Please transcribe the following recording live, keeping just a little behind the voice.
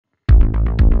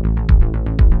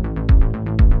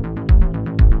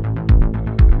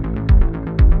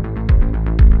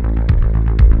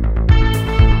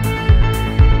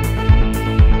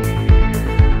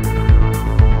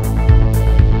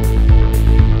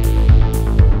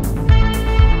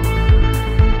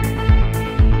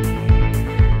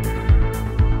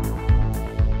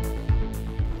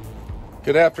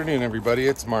Good afternoon, everybody.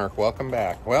 It's Mark. Welcome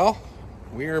back. Well,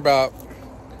 we are about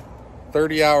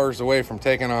 30 hours away from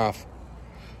taking off.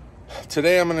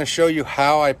 Today I'm going to show you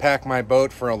how I pack my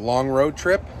boat for a long road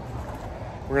trip.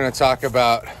 We're going to talk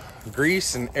about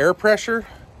grease and air pressure.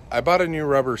 I bought a new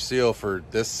rubber seal for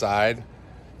this side.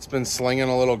 It's been slinging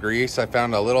a little grease. I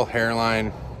found a little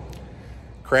hairline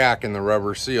crack in the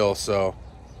rubber seal, so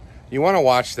you want to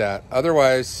watch that.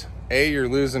 Otherwise, A, you're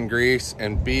losing grease,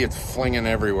 and B, it's flinging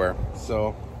everywhere.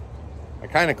 So I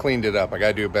kind of cleaned it up. I got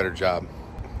to do a better job.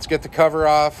 Let's get the cover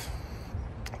off.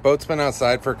 Boat's been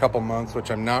outside for a couple months, which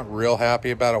I'm not real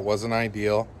happy about. It wasn't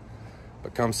ideal,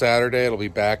 but come Saturday, it'll be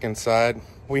back inside.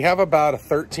 We have about a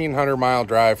 1,300 mile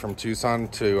drive from Tucson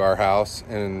to our house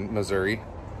in Missouri.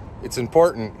 It's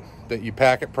important that you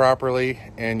pack it properly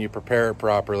and you prepare it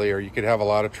properly, or you could have a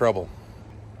lot of trouble.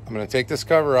 I'm going to take this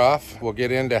cover off. We'll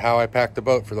get into how I pack the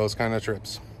boat for those kind of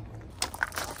trips.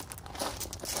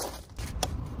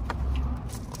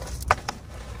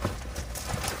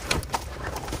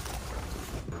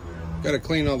 Got to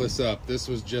clean all this up. This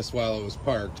was just while it was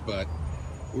parked, but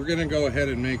we're going to go ahead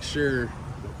and make sure that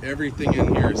everything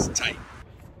in here is tight.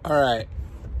 All right.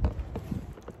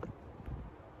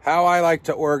 How I like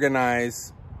to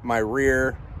organize my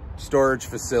rear storage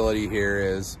facility here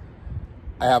is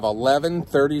I have 11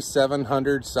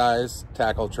 3700 size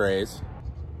tackle trays.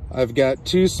 I've got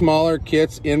two smaller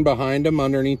kits in behind them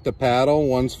underneath the paddle.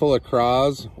 One's full of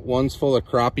craws, one's full of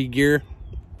crappie gear.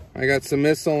 I got some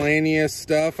miscellaneous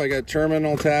stuff. I got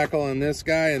terminal tackle on this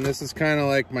guy, and this is kind of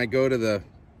like my go to the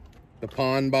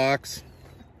pond box.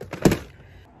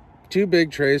 Two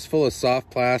big trays full of soft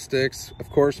plastics. Of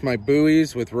course, my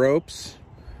buoys with ropes,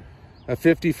 a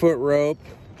 50-foot rope.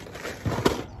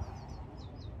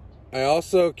 I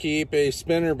also keep a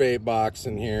spinnerbait box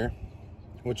in here,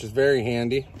 which is very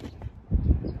handy.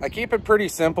 I keep it pretty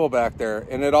simple back there,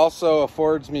 and it also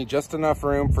affords me just enough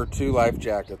room for 2 life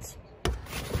jackets.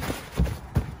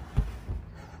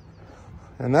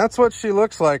 And that's what she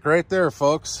looks like right there,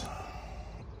 folks.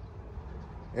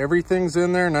 Everything's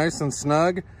in there nice and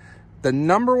snug. The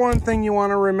number one thing you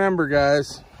want to remember,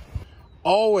 guys,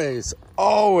 always,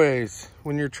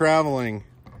 when you're traveling,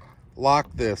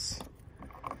 lock this.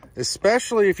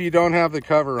 Especially if you don't have the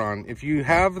cover on. If you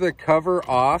have the cover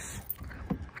off,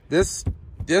 this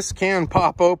can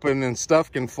pop open and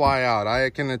stuff can fly out.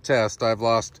 I can attest, I've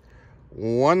lost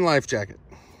 1 life jacket.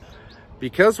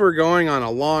 Because we're going on a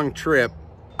long trip,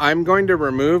 I'm going to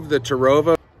remove the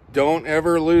Terrova. Don't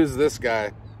ever lose this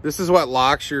guy. This is what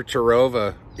locks your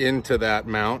Terrova into that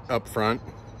mount up front.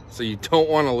 So you don't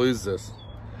want to lose this.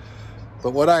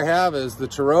 But what I have is the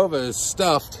Terrova is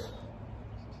stuffed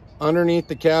underneath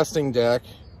the casting deck.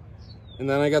 And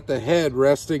then I got the head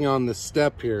resting on the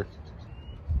step here.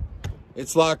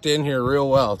 It's locked in here real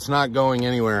well. It's not going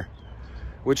anywhere,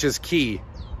 which is key.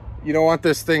 You don't want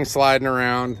this thing sliding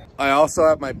around. I also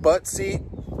have my butt seat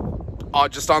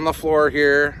just on the floor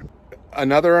here.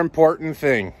 Another important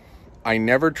thing, I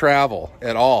never travel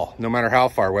at all, no matter how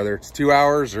far, whether it's 2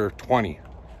 hours or 20,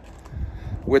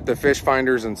 with the fish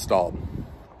finders installed.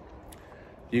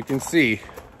 You can see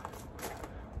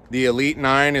the Elite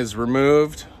 9 is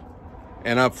removed,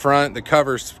 and up front the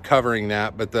cover's covering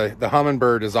that, but the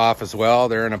Humminbird is off as well.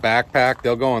 They're in a backpack.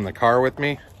 They'll go in the car with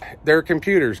me. They're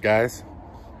computers, guys.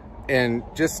 And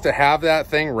just to have that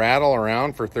thing rattle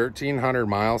around for 1,300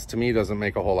 miles, to me, doesn't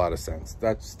make a whole lot of sense.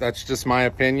 That's just my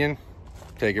opinion.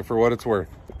 Take it for what it's worth.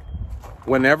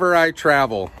 Whenever I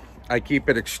travel, I keep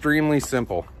it extremely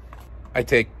simple. I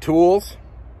take tools,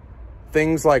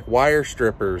 things like wire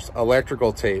strippers,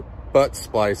 electrical tape, butt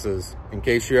splices, in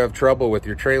case you have trouble with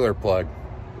your trailer plug,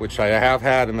 which I have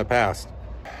had in the past.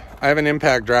 I have an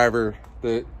impact driver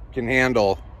that can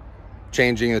handle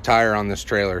changing the tire on this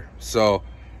trailer. So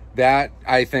that,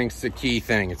 I think, is the key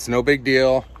thing. It's no big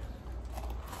deal.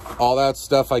 All that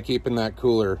stuff I keep in that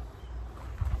cooler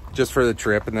just for the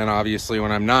trip. And then obviously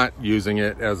when I'm not using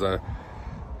it as a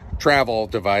travel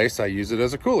device, I use it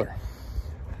as a cooler.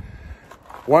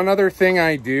 One other thing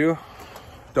I do,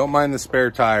 don't mind the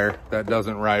spare tire that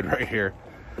doesn't ride right here.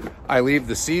 I leave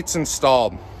the seats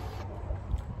installed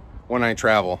when I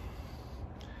travel.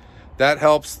 That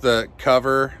helps the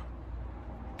cover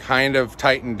kind of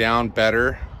tighten down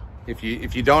better. If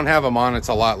you don't have them on, it's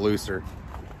a lot looser.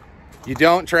 You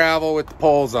don't travel with the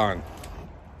poles on.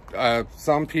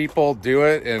 Some people do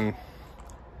it, and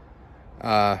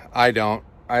I don't.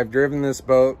 I've driven this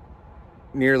boat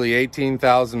nearly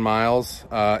 18,000 miles,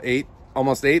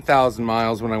 almost 8,000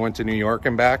 miles when I went to New York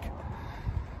and back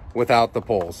without the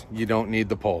poles. You don't need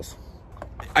the poles.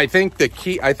 I think the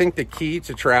key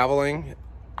to traveling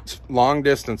long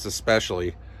distance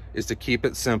especially is to keep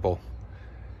it simple.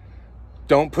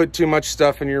 Don't put too much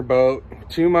stuff in your boat.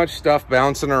 Too much stuff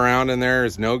bouncing around in there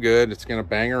is no good. It's gonna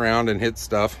bang around and hit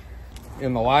stuff.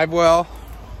 In the live well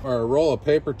are a roll of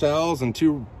paper towels and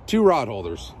two rod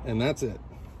holders, and that's it.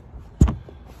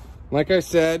 Like I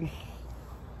said,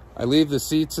 I leave the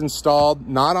seats installed,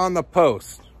 not on the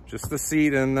post, just the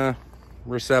seat and the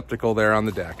receptacle there on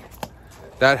the deck.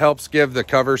 That helps give the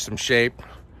cover some shape,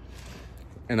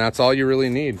 and that's all you really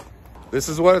need. This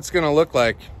is what it's gonna look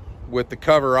like with the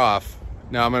cover off.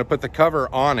 Now I'm gonna put the cover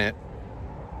on it,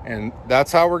 and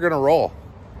that's how we're gonna roll.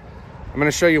 I'm gonna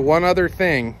show you one other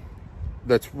thing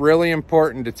that's really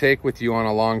important to take with you on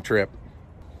a long trip.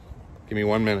 Give me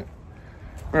 1 minute.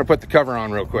 I'm gonna put the cover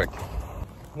on real quick.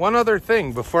 One other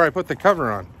thing before I put the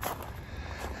cover on.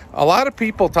 A lot of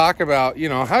people talk about, you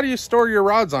know, how do you store your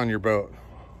rods on your boat?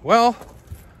 Well,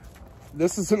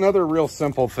 this is another real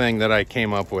simple thing that I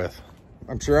came up with.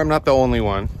 I'm sure I'm not the only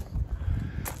one,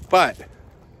 but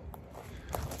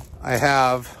I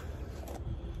have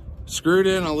screwed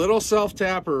in a little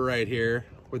self-tapper right here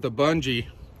with a bungee,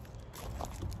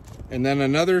 and then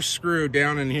another screw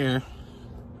down in here.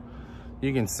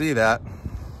 You can see that.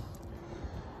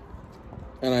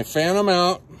 And I fan them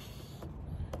out,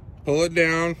 pull it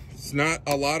down. It's not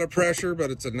a lot of pressure, but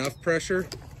it's enough pressure.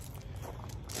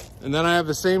 And then I have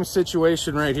the same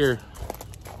situation right here.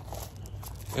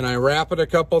 And I wrap it a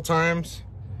couple times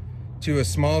to a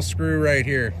small screw right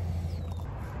here.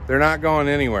 They're not going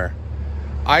anywhere.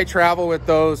 I travel with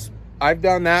those. I've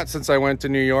done that since I went to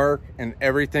New York, and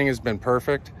everything has been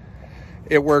perfect.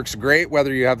 It works great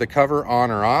whether you have the cover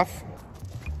on or off.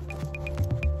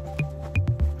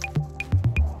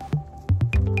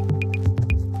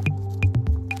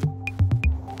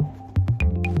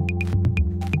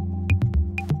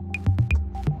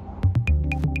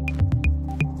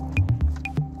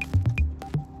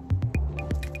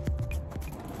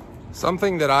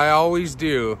 Something that I always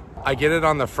do, I get it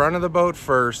on the front of the boat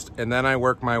first, and then I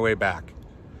work my way back.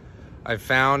 I've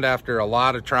found after a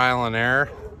lot of trial and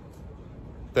error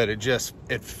that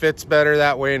it fits better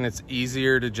that way, and it's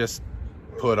easier to just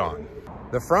put on.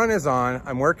 The front is on,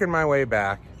 I'm working my way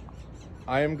back.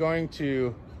 I am going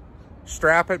to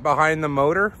strap it behind the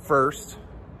motor first,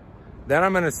 then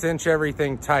I'm gonna cinch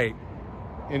everything tight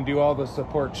and do all the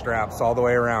support straps all the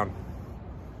way around.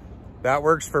 That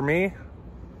works for me.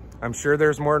 I'm sure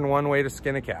there's more than one way to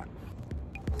skin a cat.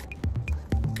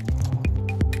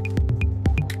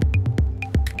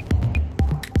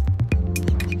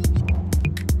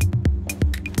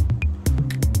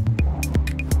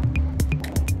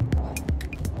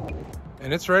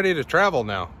 And it's ready to travel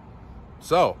now.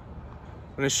 So,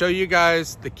 I'm gonna show you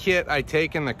guys the kit I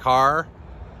take in the car.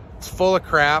 It's full of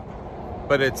crap,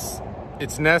 but it's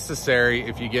necessary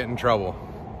if you get in trouble.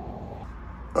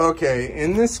 Okay,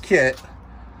 in this kit,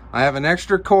 I have an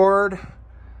extra cord,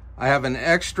 I have an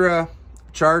extra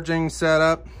charging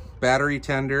setup, battery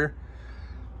tender,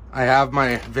 I have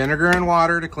my vinegar and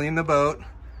water to clean the boat,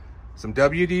 some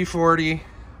WD-40,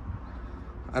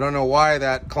 I don't know why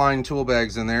that Klein tool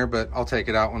bag's in there, but I'll take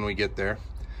it out when we get there.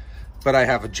 But I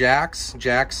have a jack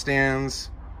stands,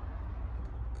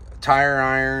 tire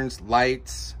irons,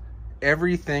 lights,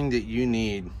 everything that you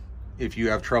need if you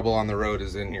have trouble on the road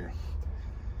is in here.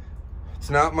 It's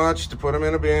not much to put them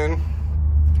in a bin.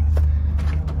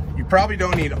 You probably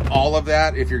don't need all of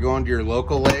that if you're going to your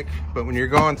local lake, but when you're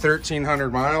going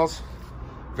 1,300 miles,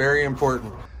 very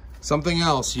important. Something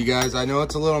else, you guys, I know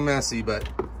it's a little messy, but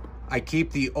I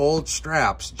keep the old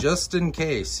straps just in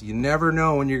case. You never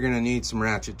know when you're gonna need some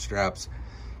ratchet straps.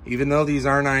 Even though these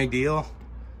aren't ideal,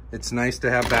 it's nice to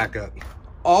have backup.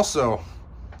 Also,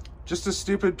 just a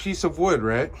stupid piece of wood,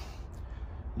 right?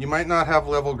 You might not have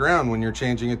level ground when you're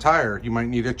changing a tire. You might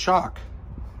need a chock.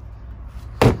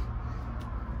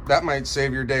 That might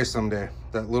save your day someday.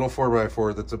 That little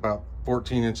 4x4 that's about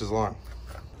 14 inches long.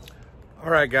 All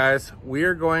right, guys, we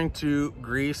are going to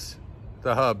grease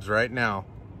the hubs right now.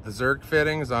 The Zerk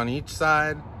fittings on each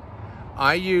side.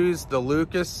 I use the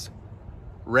Lucas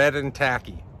Red and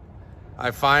Tacky.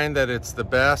 I find that it's the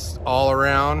best all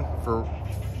around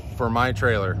for my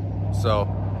trailer. So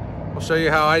I'll show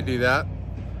you how I do that.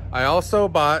 I also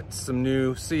bought some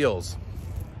new seals.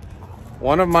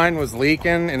 One of mine was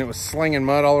leaking and it was slinging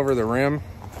mud all over the rim.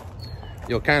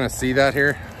 You'll kind of see that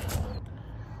here.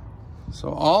 So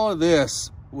all of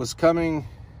this was coming.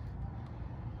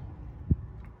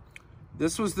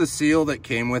 This was the seal that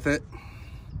came with it,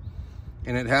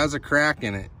 and it has a crack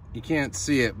in it. You can't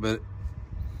see it, but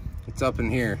it's up in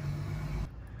here.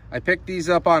 I picked these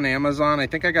up on Amazon. I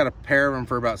think I got a pair of them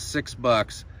for about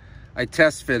 $6. I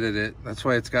test fitted it. That's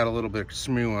why it's got a little bit of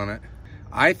smoo on it.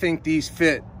 I think these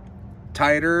fit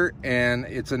tighter and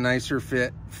it's a nicer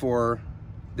fit for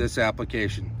this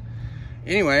application.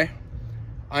 Anyway,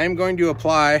 I'm going to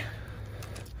apply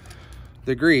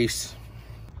the grease,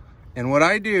 and what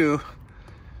I do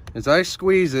is I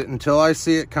squeeze it until I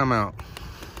see it come out.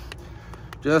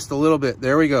 Just a little bit.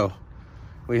 There we go.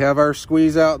 We have our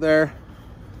squeeze out there,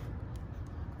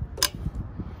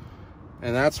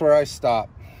 and that's where I stop.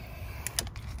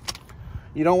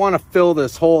 You don't want to fill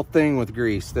this whole thing with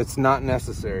grease. That's not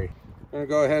necessary. I'm going to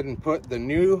go ahead and put the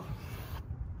new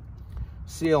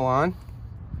seal on,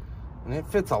 and it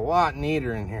fits a lot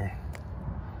neater in here.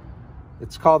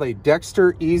 It's called a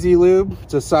Dexter Easy Lube.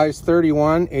 It's a size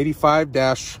 31,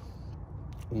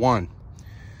 85-1.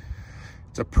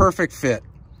 It's a perfect fit.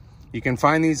 You can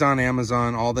find these on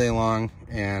Amazon all day long,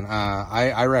 and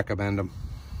I recommend them.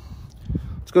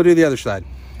 Let's go do the other side.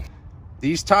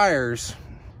 These tires,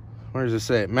 where does it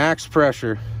say? Max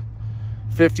pressure,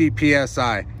 50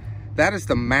 PSI. That is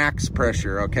the max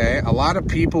pressure, okay? A lot of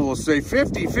people will say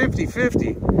 50, 50,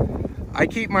 50. I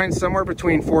keep mine somewhere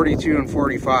between 42 and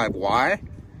 45. Why?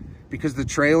 Because the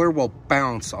trailer will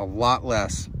bounce a lot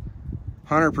less.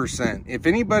 100%. If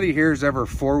anybody here has ever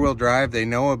four-wheel drive, they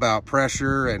know about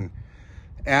pressure and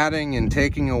adding and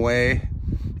taking away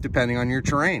depending on your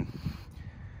terrain.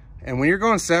 And when you're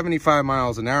going 75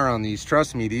 miles an hour on these,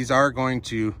 trust me, these are going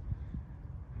to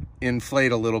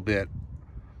inflate a little bit.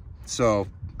 So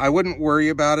I wouldn't worry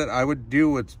about it. I would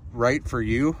do what's right for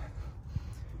you.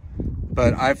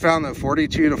 But I found that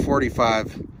 42 to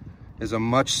 45 is a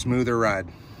much smoother ride.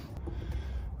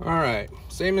 All right,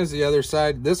 same as the other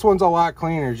side. This one's a lot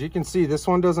cleaner. As you can see, this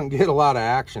one doesn't get a lot of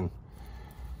action.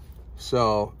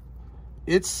 So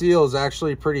its seal is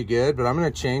actually pretty good, but I'm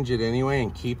gonna change it anyway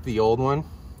and keep the old one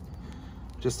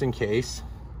just in case.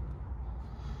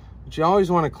 But you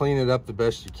always wanna clean it up the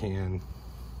best you can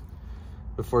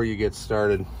before you get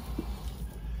started.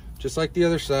 Just like the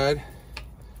other side,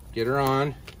 get her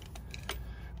on.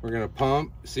 We're gonna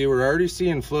pump. See, we're already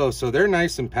seeing flow, so they're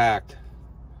nice and packed.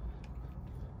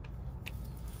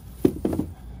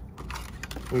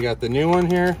 We got the new one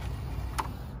here.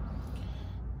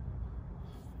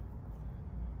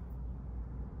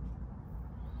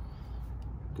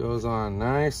 Goes on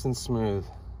nice and smooth.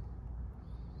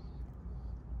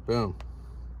 Boom.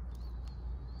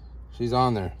 She's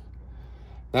on there.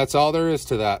 That's all there is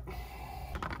to that.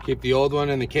 Keep the old one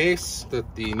in the case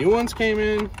that the new ones came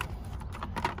in,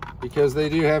 because they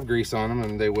do have grease on them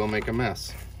and they will make a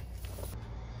mess.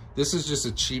 This is just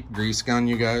a cheap grease gun,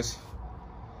 you guys.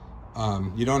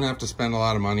 You don't have to spend a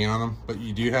lot of money on them, but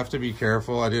you do have to be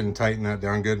careful. I didn't tighten that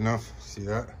down good enough. See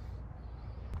that?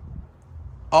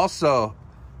 Also,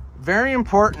 very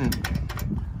important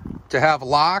to have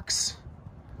locks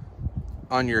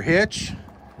on your hitch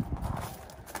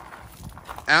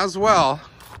as well.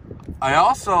 I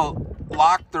also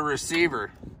locked the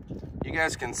receiver. You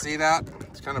guys can see that?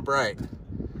 It's kind of bright.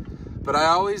 But I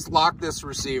always lock this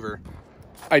receiver.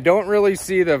 I don't really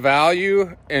see the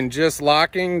value in just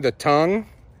locking the tongue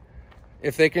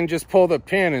if they can just pull the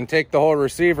pin and take the whole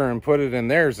receiver and put it in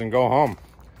theirs and go home.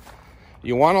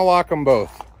 You want to lock them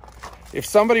both. If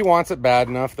somebody wants it bad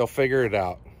enough, they'll figure it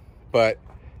out. But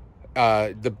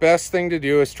the best thing to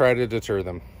do is try to deter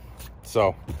them.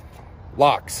 So,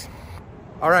 locks.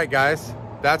 All right, guys,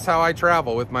 that's how I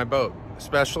travel with my boat,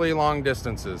 especially long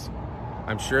distances.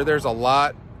 I'm sure there's a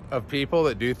lot of people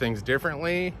that do things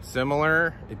differently,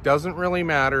 similar. It doesn't really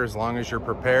matter as long as you're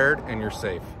prepared and you're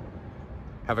safe.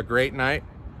 Have a great night.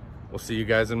 We'll see you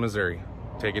guys in Missouri.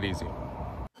 Take it easy.